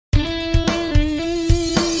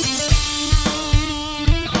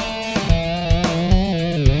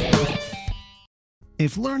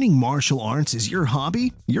If learning martial arts is your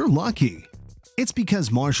hobby, you're lucky. It's because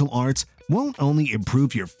martial arts won't only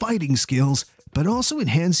improve your fighting skills, but also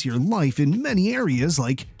enhance your life in many areas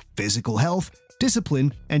like physical health,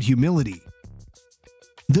 discipline, and humility.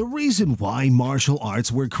 The reason why martial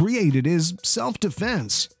arts were created is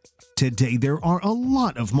self-defense. Today there are a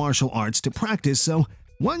lot of martial arts to practice, so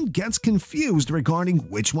one gets confused regarding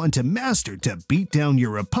which one to master to beat down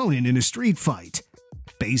your opponent in a street fight.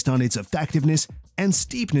 Based on its effectiveness and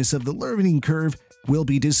steepness of the learning curve, we'll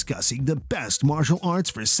be discussing the best martial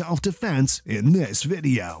arts for self-defense in this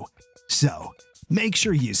video. So, make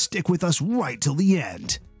sure you stick with us right till the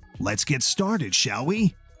end. Let's get started, shall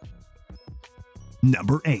we?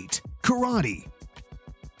 Number 8. Karate.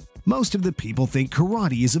 Most of the people think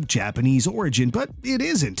karate is of Japanese origin, but it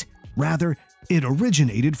isn't. Rather, it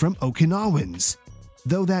originated from Okinawans.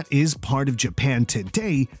 Though that is part of Japan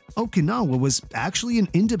today, Okinawa was actually an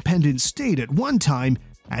independent state at one time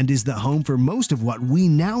and is the home for most of what we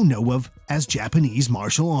now know of as Japanese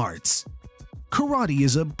martial arts. Karate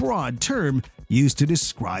is a broad term used to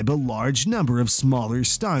describe a large number of smaller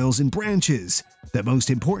styles and branches, the most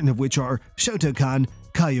important of which are Shotokan,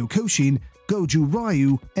 Kyokushin, Goju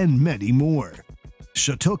Ryu, and many more.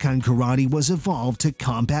 Shotokan karate was evolved to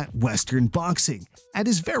combat Western boxing and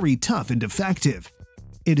is very tough and effective.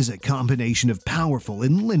 It is a combination of powerful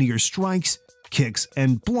and linear strikes, kicks,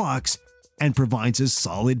 and blocks, and provides a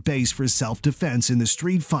solid base for self-defense in the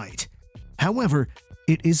street fight. However,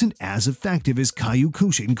 it isn't as effective as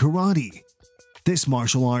Kyokushin karate. This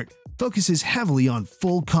martial art focuses heavily on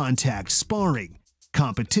full contact sparring,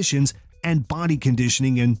 competitions, and body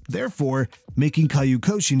conditioning, and therefore making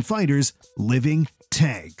Kyokushin fighters living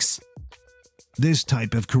tanks. This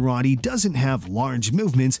type of karate doesn't have large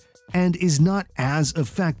movements and is not as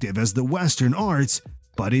effective as the Western arts,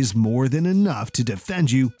 but is more than enough to defend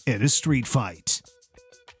you in a street fight.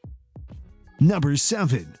 Number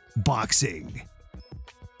 7. Boxing.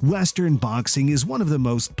 Western boxing is one of the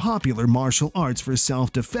most popular martial arts for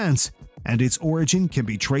self-defense, and its origin can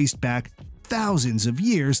be traced back thousands of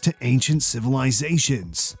years to ancient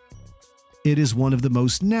civilizations. It is one of the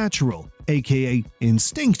most natural, aka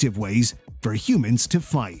instinctive ways for humans to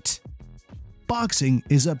fight. Boxing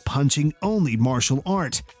is a punching-only martial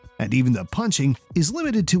art, and even the punching is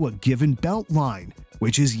limited to a given belt line,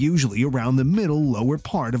 which is usually around the middle lower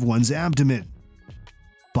part of one's abdomen.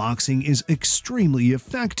 Boxing is extremely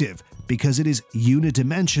effective because it is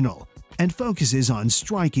unidimensional and focuses on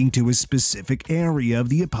striking to a specific area of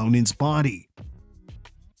the opponent's body.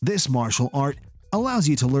 This martial art allows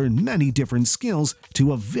you to learn many different skills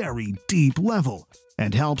to a very deep level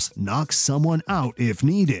and helps knock someone out if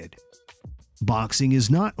needed. Boxing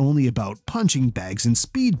is not only about punching bags and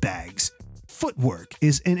speed bags. Footwork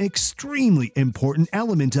is an extremely important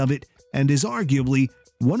element of it and is arguably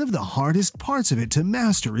one of the hardest parts of it to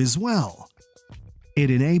master as well.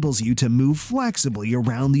 It enables you to move flexibly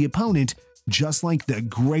around the opponent, just like the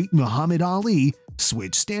great Muhammad Ali,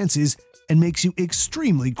 switch stances, and makes you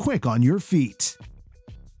extremely quick on your feet.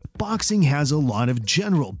 Boxing has a lot of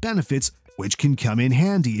general benefits which can come in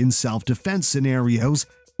handy in self-defense scenarios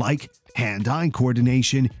like hand-eye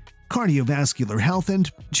coordination, cardiovascular health,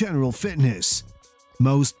 and general fitness.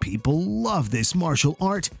 Most people love this martial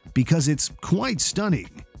art because it's quite stunning.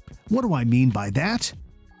 What do I mean by that?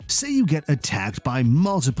 Say you get attacked by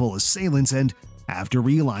multiple assailants and, after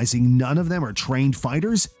realizing none of them are trained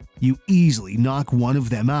fighters, you easily knock one of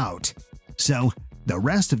them out. So, the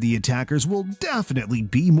rest of the attackers will definitely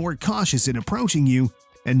be more cautious in approaching you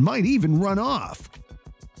and might even run off.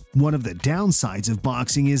 One of the downsides of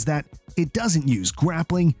boxing is that it doesn't use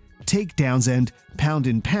grappling, takedowns,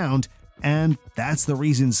 and pound, and that's the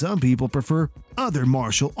reason some people prefer other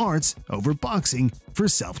martial arts over boxing for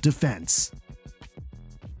self-defense.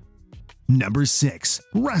 Number 6.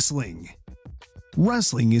 Wrestling.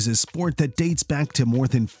 Wrestling is a sport that dates back to more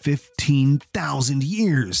than 15,000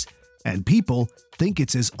 years, and people think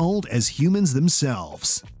it's as old as humans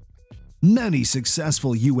themselves. Many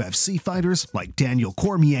successful UFC fighters like Daniel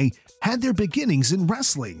Cormier had their beginnings in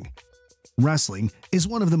wrestling. Wrestling is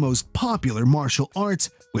one of the most popular martial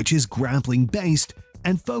arts, which is grappling-based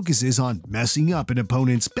and focuses on messing up an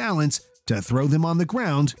opponent's balance to throw them on the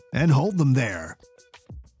ground and hold them there.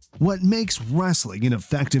 What makes wrestling an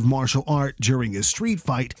effective martial art during a street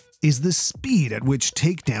fight is the speed at which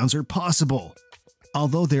takedowns are possible.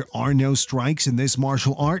 Although there are no strikes in this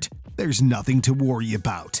martial art, there's nothing to worry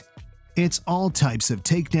about. It's all types of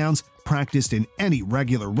takedowns practiced in any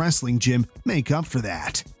regular wrestling gym make up for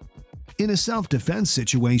that. In a self-defense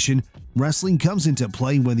situation, wrestling comes into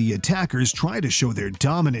play when the attackers try to show their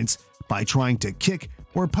dominance by trying to kick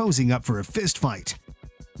or posing up for a fist fight,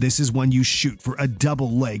 This is when you shoot for a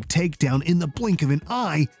double leg takedown in the blink of an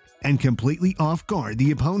eye and completely off guard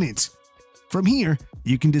the opponent. From here,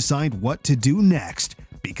 you can decide what to do next,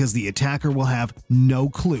 because the attacker will have no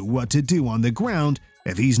clue what to do on the ground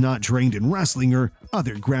if he's not trained in wrestling or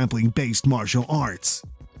other grappling-based martial arts.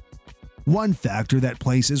 One factor that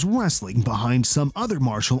places wrestling behind some other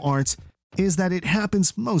martial arts is that it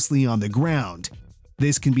happens mostly on the ground.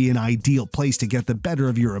 This can be an ideal place to get the better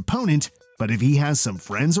of your opponent, but if he has some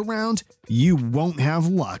friends around, you won't have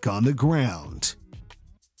luck on the ground.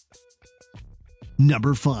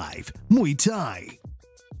 Number 5. Muay Thai.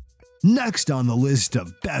 Next on the list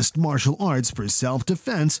of best martial arts for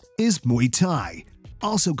self-defense is Muay Thai,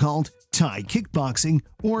 also called Thai kickboxing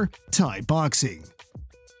or Thai boxing.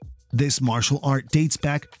 This martial art dates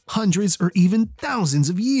back hundreds or even thousands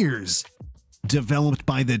of years. Developed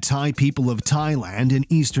by the Thai people of Thailand and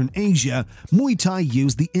Eastern Asia, Muay Thai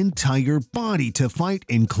used the entire body to fight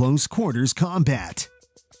in close quarters combat.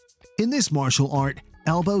 In this martial art,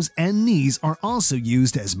 elbows and knees are also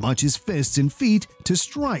used as much as fists and feet to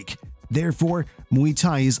strike. Therefore, Muay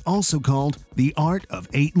Thai is also called the art of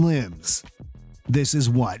 8 limbs. This is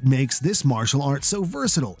what makes this martial art so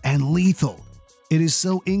versatile and lethal. It is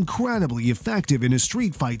so incredibly effective in a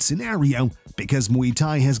street fight scenario because Muay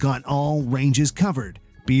Thai has got all ranges covered,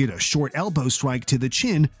 be it a short elbow strike to the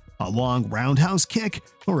chin, a long roundhouse kick,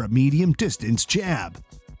 or a medium-distance jab.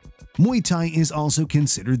 Muay Thai is also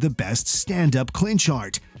considered the best stand-up clinch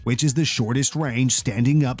art, which is the shortest range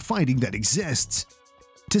standing-up fighting that exists.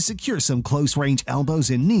 To secure some close-range elbows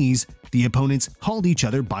and knees, the opponents hold each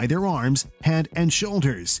other by their arms, head, and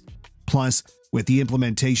shoulders. Plus, with the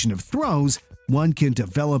implementation of throws, one can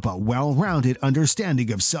develop a well-rounded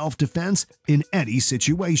understanding of self-defense in any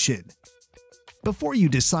situation. Before you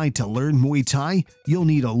decide to learn Muay Thai, you'll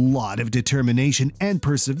need a lot of determination and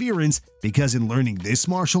perseverance because in learning this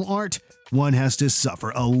martial art, one has to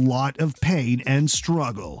suffer a lot of pain and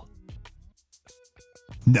struggle.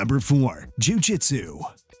 Number 4. Jiu-Jitsu.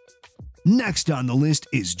 Next on the list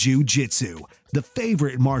is Jiu-Jitsu, the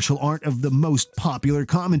favorite martial art of the most popular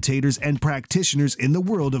commentators and practitioners in the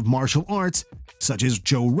world of martial arts, such as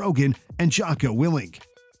Joe Rogan and Jocko Willink.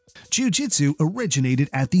 Jiu-Jitsu originated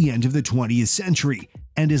at the end of the 20th century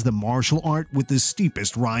and is the martial art with the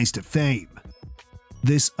steepest rise to fame.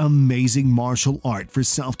 This amazing martial art for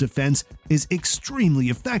self-defense is extremely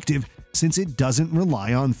effective since it doesn't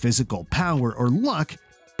rely on physical power or luck,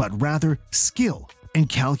 but rather skill and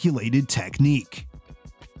calculated technique.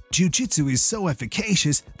 Jiu-Jitsu is so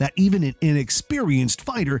efficacious that even an inexperienced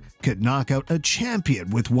fighter could knock out a champion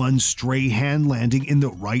with one stray hand landing in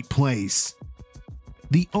the right place.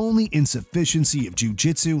 The only insufficiency of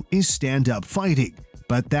Jiu-Jitsu is stand-up fighting,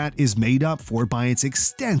 but that is made up for by its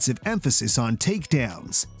extensive emphasis on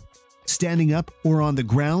takedowns. Standing up or on the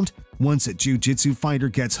ground, once a Jiu-Jitsu fighter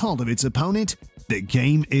gets hold of its opponent, the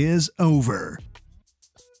game is over.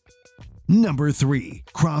 Number 3.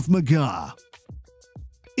 Krav Maga.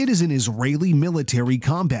 It is an Israeli military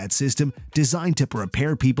combat system designed to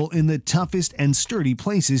prepare people in the toughest and sturdy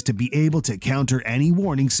places to be able to counter any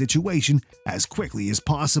warning situation as quickly as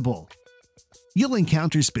possible. You'll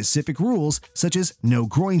encounter specific rules such as no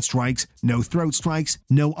groin strikes, no throat strikes,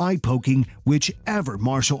 no eye poking, whichever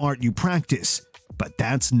martial art you practice. But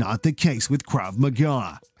that's not the case with Krav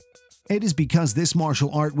Maga. It is because this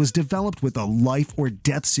martial art was developed with a life or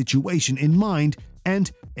death situation in mind,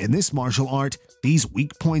 and in this martial art, these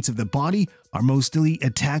weak points of the body are mostly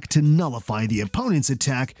attacked to nullify the opponent's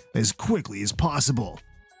attack as quickly as possible.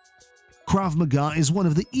 Krav Maga is one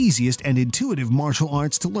of the easiest and intuitive martial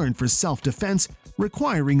arts to learn for self-defense,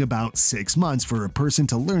 requiring about 6 months for a person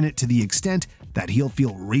to learn it to the extent that he'll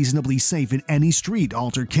feel reasonably safe in any street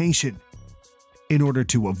altercation. In order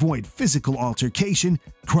to avoid physical altercation,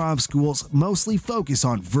 Krav schools mostly focus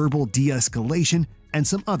on verbal de-escalation and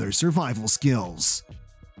some other survival skills.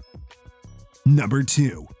 Number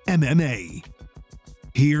 2. MMA.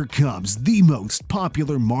 Here comes the most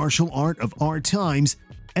popular martial art of our times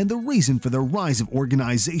and the reason for the rise of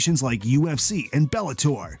organizations like UFC and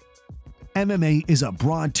Bellator. MMA is a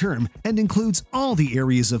broad term and includes all the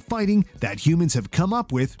areas of fighting that humans have come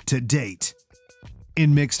up with to date.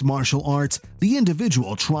 In mixed martial arts, the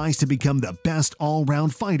individual tries to become the best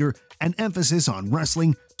all-round fighter, an emphasis on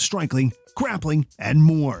wrestling, striking, grappling, and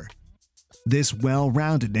more. This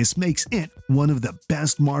well-roundedness makes it one of the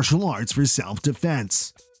best martial arts for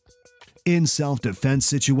self-defense. In self-defense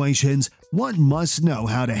situations, one must know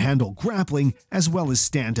how to handle grappling as well as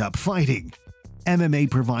stand-up fighting. MMA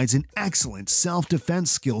provides an excellent self-defense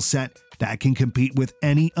skill set that can compete with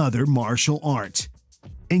any other martial art.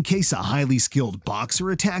 In case a highly skilled boxer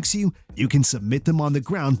attacks you, you can submit them on the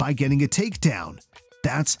ground by getting a takedown.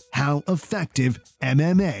 That's how effective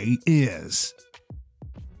MMA is.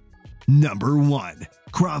 Number 1.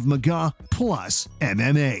 Krav Maga plus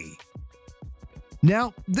MMA.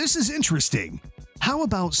 Now, this is interesting. How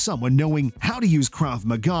about someone knowing how to use Krav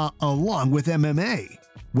Maga along with MMA?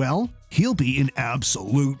 Well, he'll be an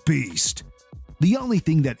absolute beast. The only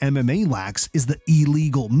thing that MMA lacks is the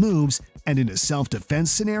illegal moves, and in a self-defense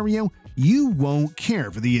scenario, you won't care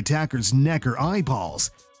for the attacker's neck or eyeballs.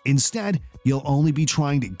 Instead, you'll only be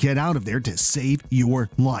trying to get out of there to save your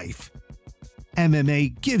life.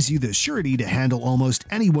 MMA gives you the surety to handle almost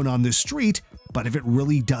anyone on the street, but if it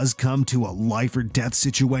really does come to a life-or-death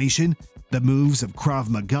situation, the moves of Krav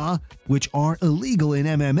Maga, which are illegal in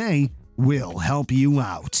MMA, will help you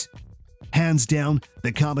out. Hands down,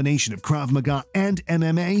 the combination of Krav Maga and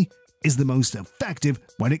MMA is the most effective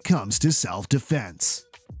when it comes to self-defense.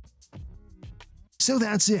 So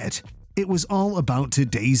that's it. It was all about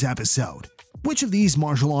today's episode. Which of these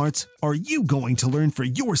martial arts are you going to learn for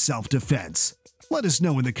your self-defense? Let us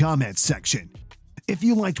know in the comments section. If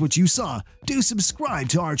you liked what you saw, do subscribe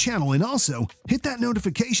to our channel and also hit that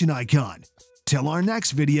notification icon. Till our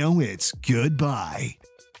next video, it's goodbye.